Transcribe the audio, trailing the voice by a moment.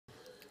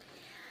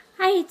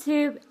Hi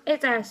YouTube,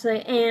 it's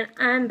Ashley and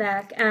I'm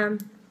back.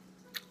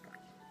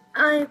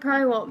 I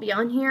probably won't be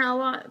on here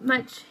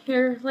much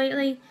here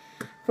lately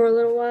for a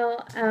little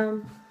while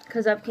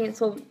because I've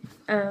canceled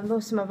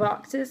most of my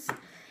boxes.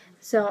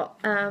 So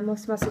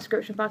most of my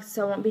subscription boxes,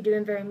 so I won't be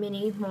doing very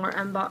many more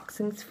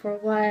unboxings for a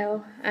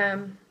while.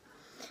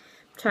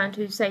 Trying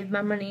to save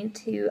my money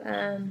to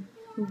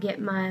get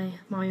my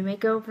mommy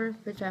makeover,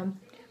 which I'm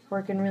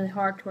working really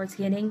hard towards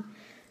getting.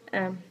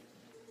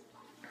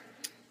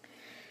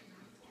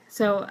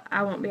 So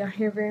I won't be on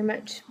here very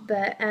much,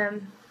 but I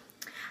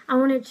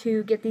wanted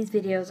to get these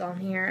videos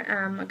on here.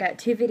 I got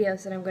 2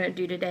 videos that I'm going to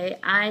do today.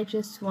 I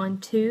just won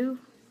 2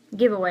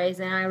 giveaways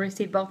and I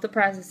received both the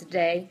prizes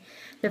today.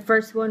 The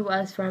first one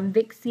was from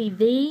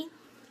GinaismXO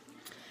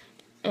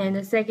and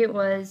the second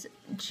was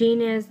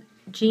GinaismXO.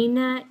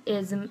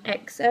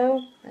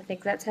 I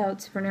think that's how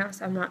it's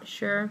pronounced. I'm not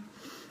sure.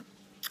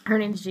 Her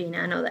name's Gina,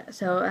 I know that.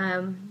 So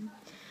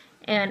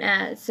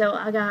so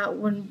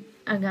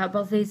I got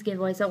both these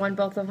giveaways. I won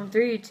both of them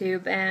through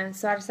YouTube, and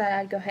so I decided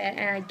I'd go ahead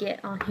and I'd get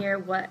on here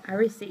what I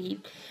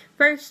received.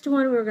 First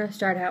one, we're going to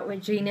start out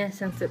with Gina,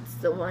 since it's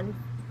the one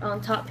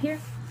on top here.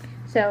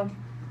 So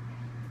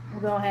we'll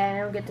go ahead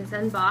and we'll get this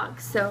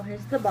unboxed. So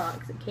here's the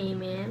box it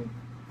came in.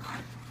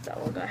 So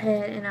we'll go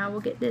ahead and I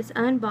will get this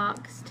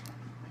unboxed,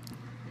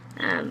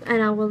 and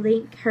I will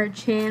link her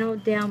channel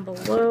down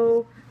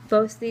below.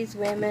 Both these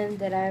women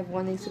that I've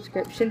won these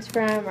subscriptions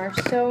from are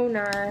so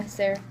nice.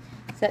 They're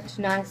such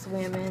nice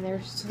women.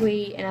 They're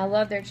sweet, and I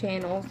love their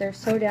channels. They're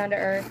so down to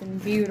earth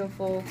and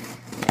beautiful.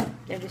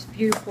 They're just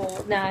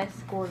beautiful, nice,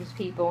 gorgeous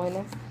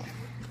people.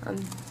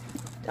 And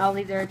I'll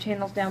leave their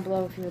channels down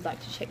below if you would like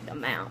to check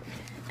them out.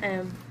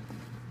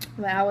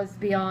 But I was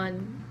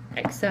beyond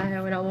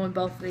excited when I won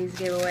both of these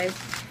giveaways.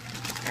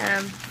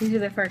 These are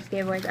the first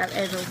giveaways I've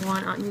ever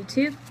won on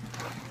YouTube.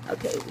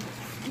 Okay,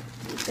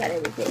 we've got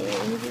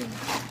everything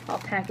all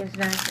packaged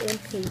nice in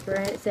paper,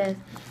 and it says,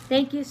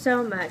 "Thank you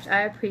so much.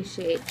 I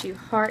appreciate you.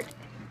 Heart,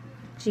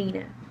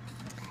 Gina."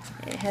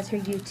 And it has her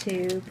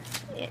YouTube,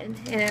 and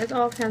it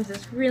all comes in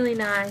this really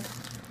nice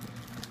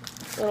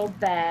little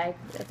bag.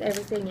 That's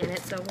everything in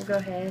it. So we'll go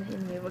ahead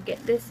and we will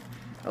get this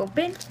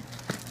opened.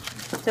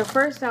 So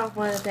first off,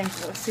 one of the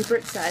things I was super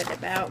excited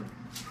about,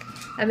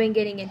 I've been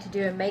getting into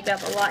doing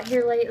makeup a lot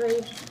here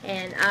lately,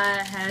 and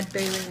I had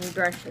barely any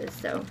brushes,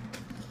 so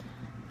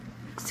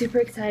super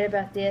excited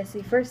about this.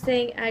 The first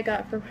thing I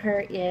got from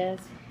her is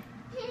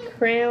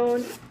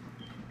crown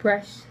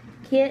brush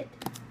kit,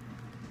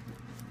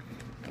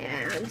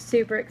 and I'm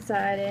super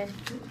excited.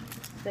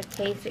 The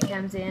case it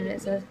comes in,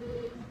 it says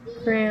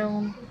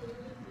crown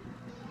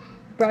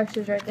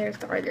brushes right there.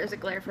 Sorry, there's a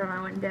glare from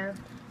my window.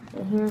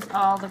 And here's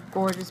all the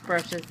gorgeous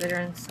brushes that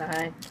are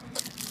inside.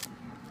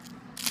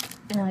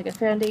 And like a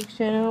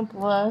foundation, a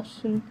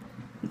blush, and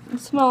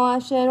small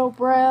eyeshadow,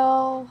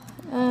 brow,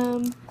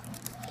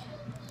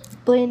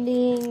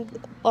 blending,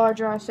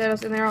 larger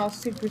eyeshadows, and they're all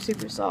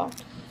super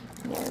soft.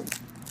 And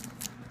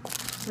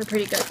they're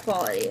pretty good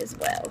quality as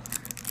well.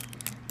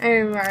 I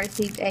remember I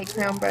received a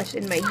crown brush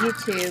in my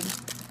YouTube,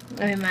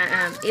 my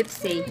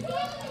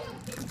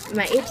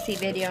Ipsy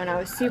video, and I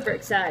was super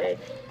excited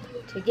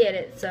to get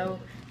it,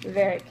 so I'm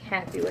very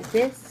happy with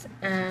this.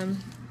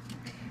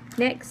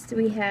 Next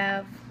we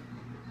have,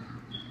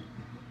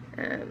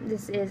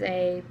 this is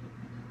a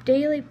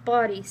daily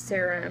body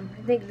serum.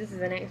 I think this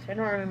is an extra. I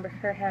don't remember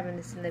her having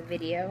this in the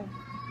video.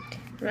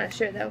 I'm not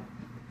sure though.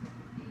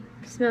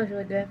 It smells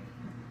really good.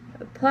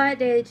 Apply it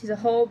daily to the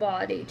whole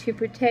body to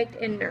protect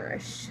and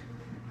nourish.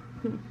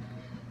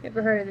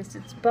 Never heard of this.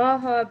 It's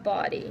Baja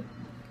Body.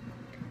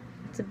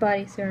 It's a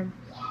body serum.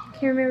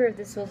 Can't remember if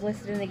this was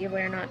listed in the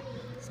giveaway or not.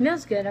 It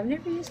smells good. I've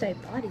never used a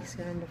body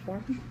serum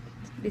before.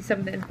 It'd be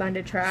something fun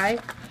to try.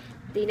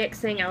 The next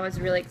thing I was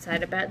really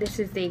excited about, this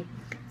is the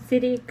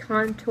City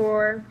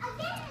Contour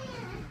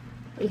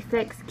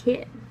Effects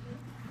Kit.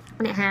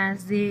 And it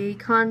has the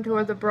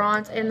contour, the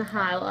bronze, and the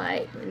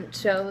highlight. And it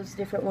shows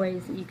different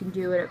ways that you can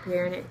do it up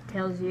here, and it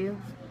tells you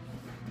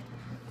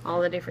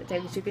all the different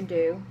things you can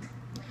do.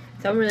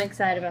 So I'm really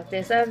excited about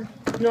this. I'm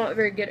not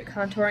very good at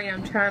contouring.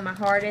 I'm trying my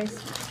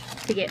hardest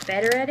to get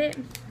better at it.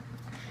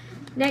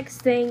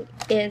 Next thing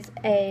is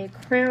a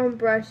Crown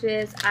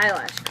Brushes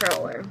eyelash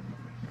curler.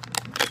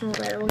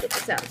 We'll get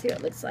this out and see what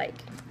it looks like.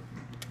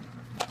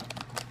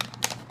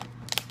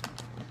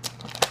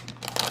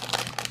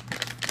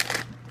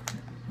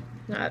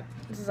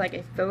 This is like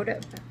a photo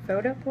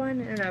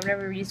one. I don't know, I've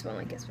never used one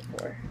like this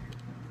before.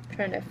 I'm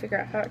trying to figure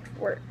out how it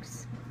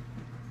works.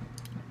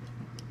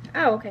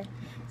 Oh, okay.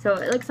 So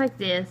it looks like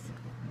this.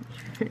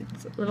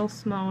 It's a little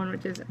small one,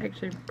 which is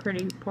actually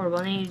pretty portable.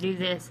 And then you do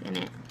this, and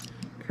it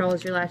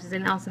curls your lashes.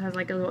 And it also has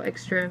like a little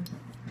extra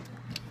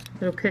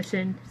little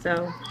cushion.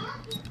 So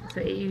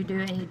you do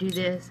it, and you do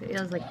this. It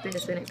feels like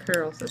this, and it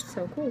curls. That's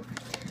so cool.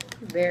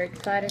 I'm very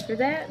excited for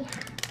that.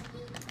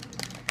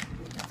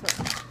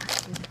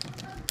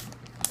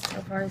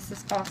 So far, this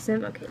is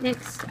awesome. Okay,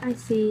 next I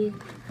see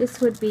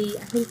this would be,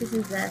 I think this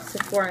is a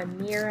Sephora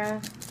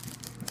Mirror.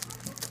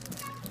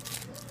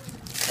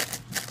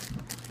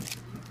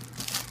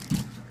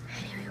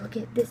 Anyway, we'll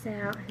get this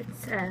out.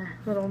 It's a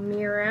little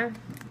mirror.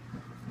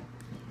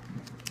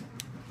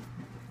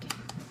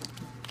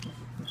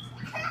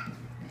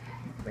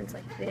 It's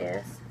like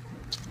this.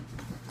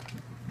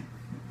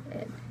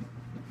 And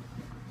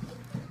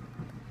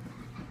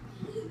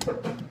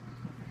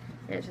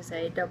it's just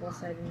a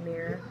double-sided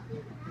mirror.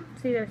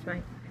 See, there's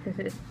my...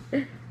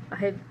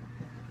 I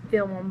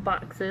film on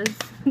boxes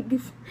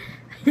and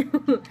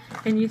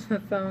use my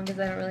phone because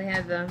I don't really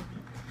have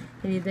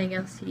anything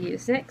else to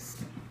use.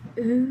 Next,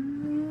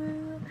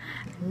 NYX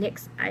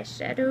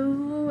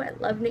eyeshadow. I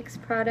love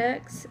NYX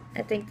products.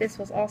 I think this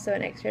was also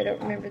an extra. I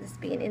don't remember this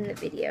being in the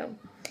video.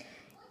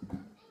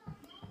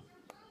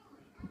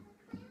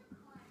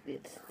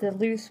 It's the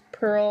Loose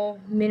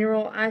Pearl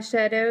Mineral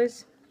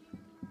Eyeshadows.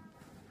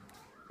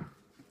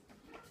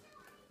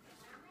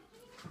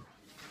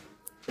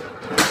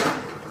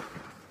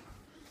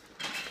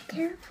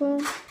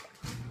 Careful.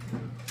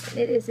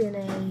 It is in a,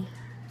 I'm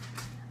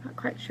not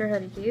quite sure how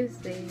to use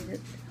these.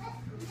 It's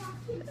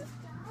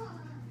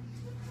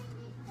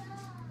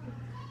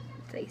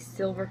a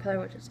silver color,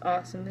 which is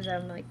awesome because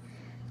I'm like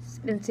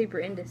been super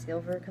into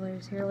silver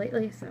colors here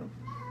lately. So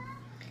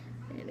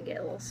I'm gonna get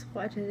a little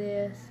swatch of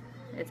this.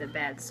 It's a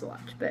bad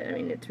swatch, but I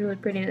mean it's really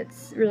pretty and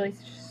it's really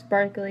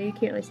sparkly. You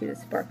can't really see the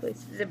sparkly.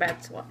 It's a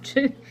bad swatch.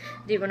 Do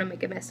you want to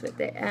make a mess with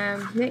it?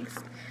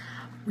 Next,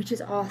 which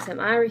is awesome.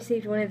 I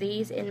received one of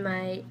these in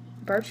my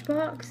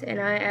Birchbox, and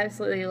I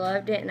absolutely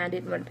loved it, and I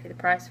didn't want to pay the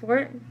price for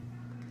it.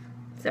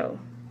 So,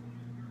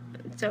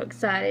 I'm so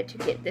excited to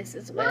get this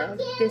as well.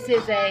 This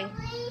is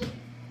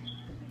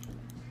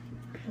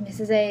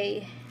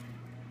a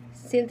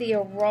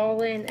Cynthia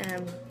Rowland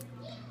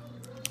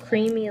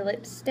creamy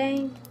lip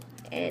stain,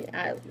 and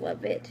I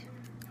love it.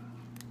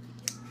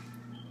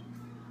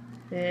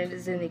 And it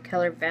is in the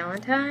color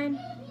Valentine.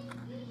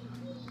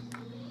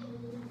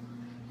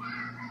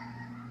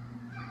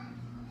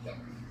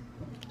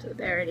 So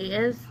there it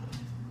is.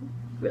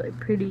 Really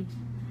pretty.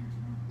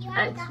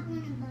 It's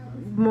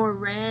more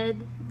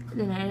red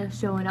than it is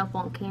showing up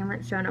on camera.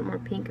 It's showing up more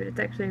pink, but it's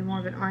actually more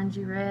of an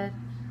orangey red.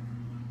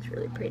 It's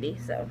really pretty.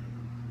 So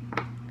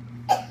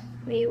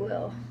we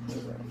will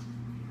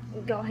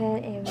go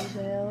ahead and we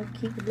will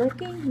keep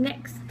looking.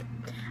 Next,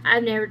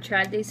 I've never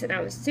tried these, and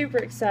I was super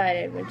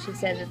excited when she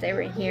said that they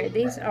were in here.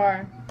 These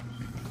are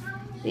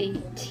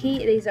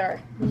these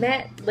are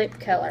Matte Lip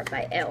Color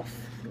by e.l.f.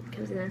 It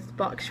comes in this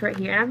box right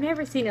here. And I've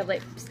never seen a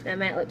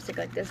matte lipstick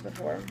like this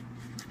before.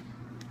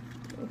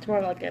 It's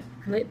more like a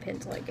lip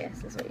pencil, I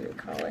guess is what you would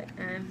call it.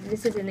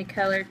 This is in the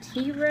color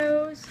Tea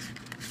Rose.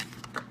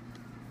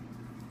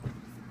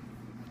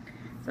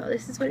 So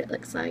this is what it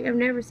looks like. I've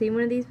never seen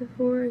one of these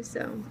before,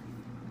 so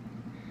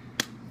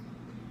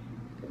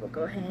we'll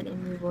go ahead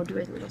and we will do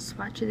a little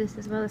swatch of this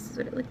as well. This is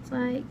what it looks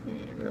like,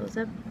 and it rolls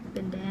up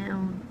and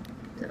down.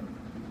 So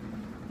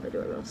we'll do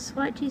a little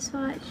swatchy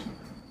swatch.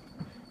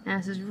 Now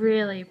this is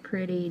really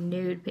pretty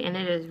nude, and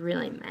it is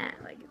really matte.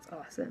 Like, it's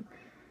awesome.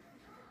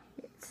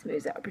 It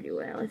smooths out pretty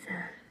well. It's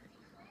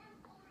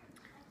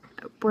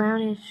a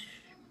brownish,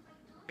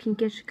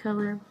 pinkish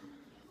color.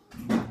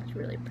 It's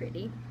really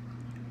pretty.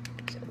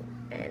 So,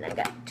 and I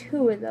got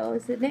two of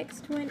those. The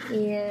next one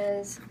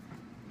is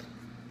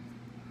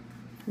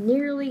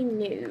Nearly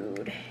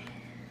Nude.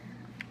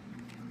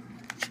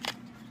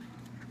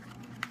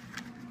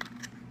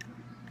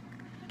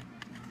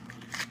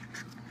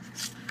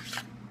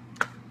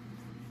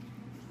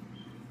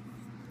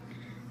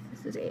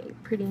 This is a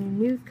pretty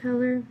nude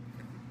color.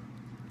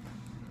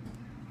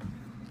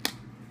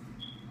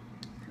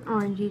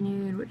 Orangey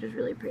nude, which is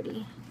really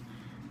pretty.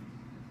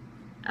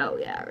 Oh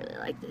yeah, I really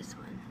like this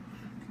one.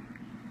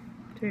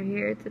 It's right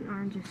here, it's an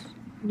orangish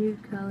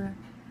nude color.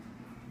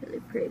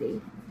 Really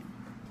pretty.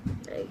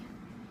 They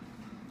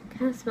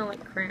kind of smell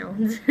like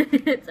crowns.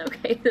 It's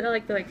okay, I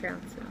like the way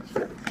crowns smell.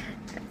 So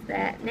that's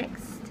that.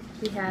 Next,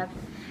 we have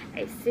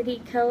a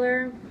City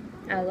Color.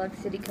 I love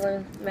City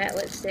Color matte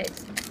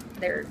lipsticks.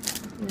 They're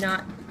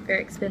not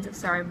very expensive.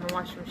 Sorry, my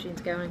washing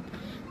machine's going.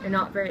 They're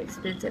not very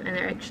expensive, and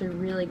they're actually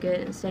really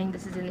good in staying.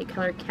 This is in the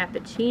color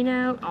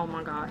Cappuccino. Oh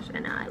my gosh,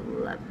 and I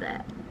love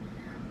that.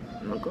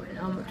 I'm gonna go ahead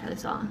and try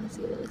this on and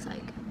see what it looks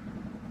like.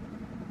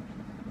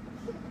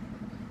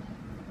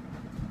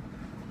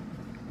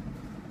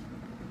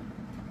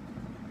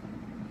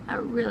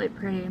 A really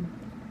pretty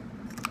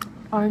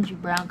orangey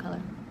brown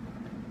color.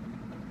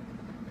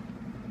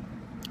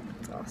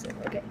 It's awesome.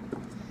 Okay.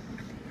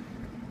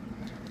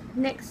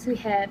 Next we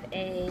have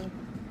a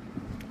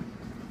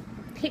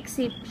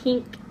Pixie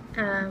Pink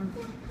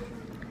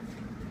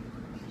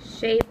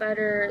Shea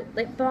Butter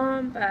Lip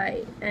Balm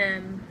by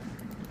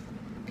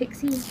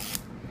Pixie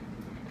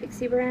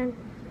brand.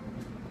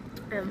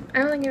 I don't think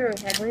I've ever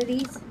had one of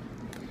these.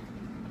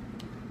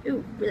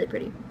 Ooh, really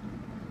pretty.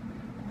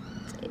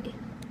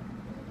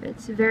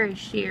 It's very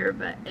sheer,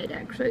 but it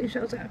actually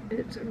shows up.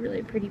 It's a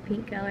really pretty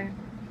pink color.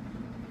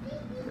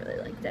 Really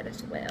like that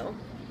as well.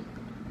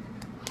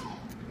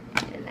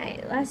 And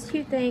the last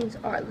two things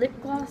are lip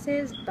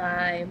glosses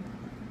by,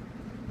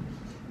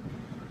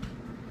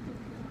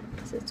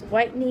 so it's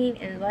Whitening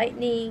and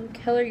Lightening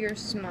Color Your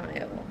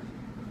Smile.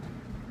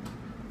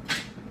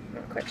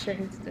 quite sure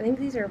who's, I think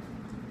these are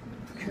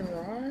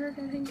Gerard,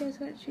 I think is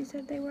what she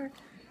said they were.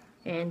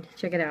 And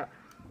check it out.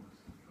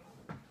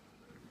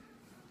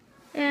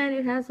 And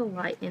it has a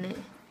light in it.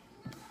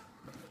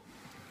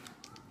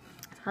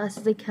 Oh, this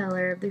is the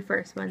color of the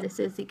first one. This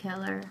is the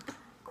color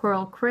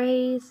Coral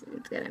Craze.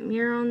 It's got a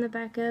mirror on the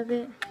back of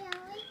it.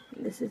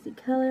 And this is the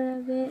color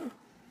of it.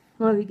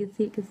 I don't know if you can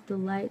see it because the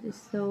light is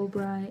so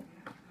bright.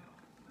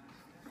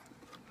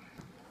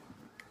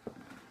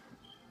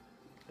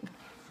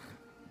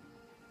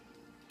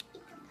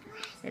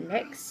 And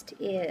next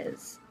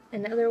is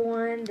another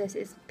one. This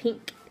is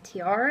Pink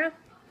Tiara.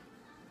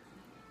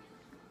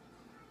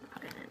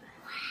 And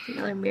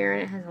another mirror,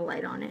 and it has a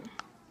light on it.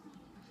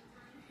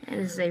 And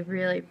this is a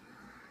really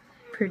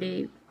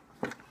pretty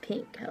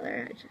pink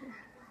color. I'm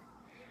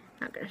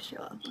not going to show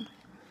up.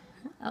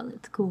 Oh,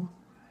 that's cool.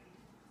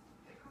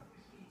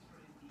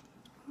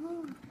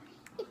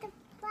 It's a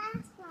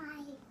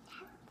flashlight.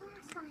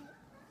 Flashlight.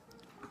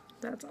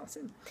 That's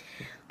awesome.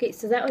 Okay,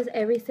 so that was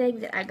everything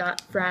that I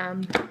got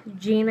from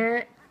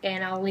Gina,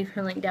 and I'll leave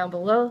her link down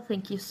below.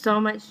 Thank you so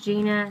much,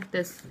 Gina.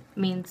 This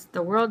means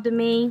the world to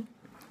me.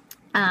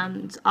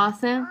 It's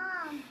awesome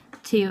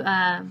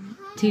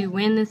to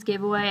win this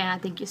giveaway, and I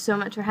thank you so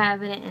much for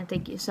having it, and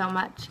thank you so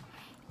much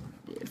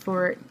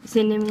for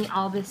sending me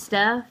all this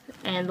stuff,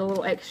 and the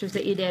little extras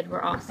that you did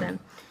were awesome.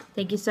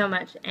 Thank you so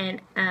much,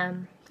 and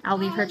I'll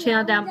leave her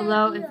channel down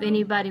below if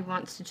anybody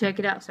wants to check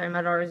it out. Sorry,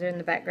 my daughter's in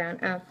the background.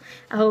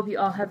 I hope you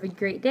all have a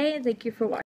great day, and thank you for watching.